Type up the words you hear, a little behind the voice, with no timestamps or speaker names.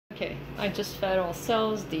Okay, I just fed all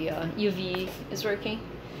cells. The UV is working.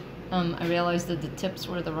 I realized that the tips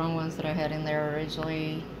were the wrong ones that I had in there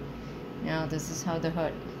originally. Now this is how the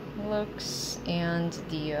hut looks, and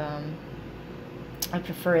the I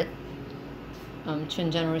prefer it to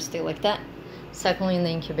in general stay like that. Secondly, in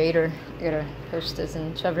the incubator, I gotta push this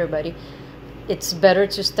into everybody. It's better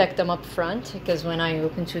to stack them up front, because when I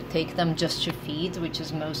open to take them just to feed, which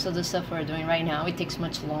is most of the stuff we're doing right now, it takes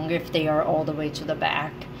much longer if they are all the way to the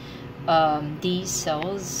back. These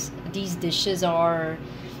cells, these dishes are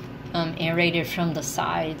aerated from the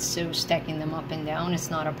sides, so stacking them up and down is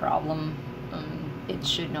not a problem. It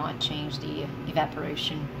should not change the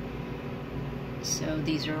evaporation. So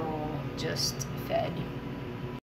these are all just fed.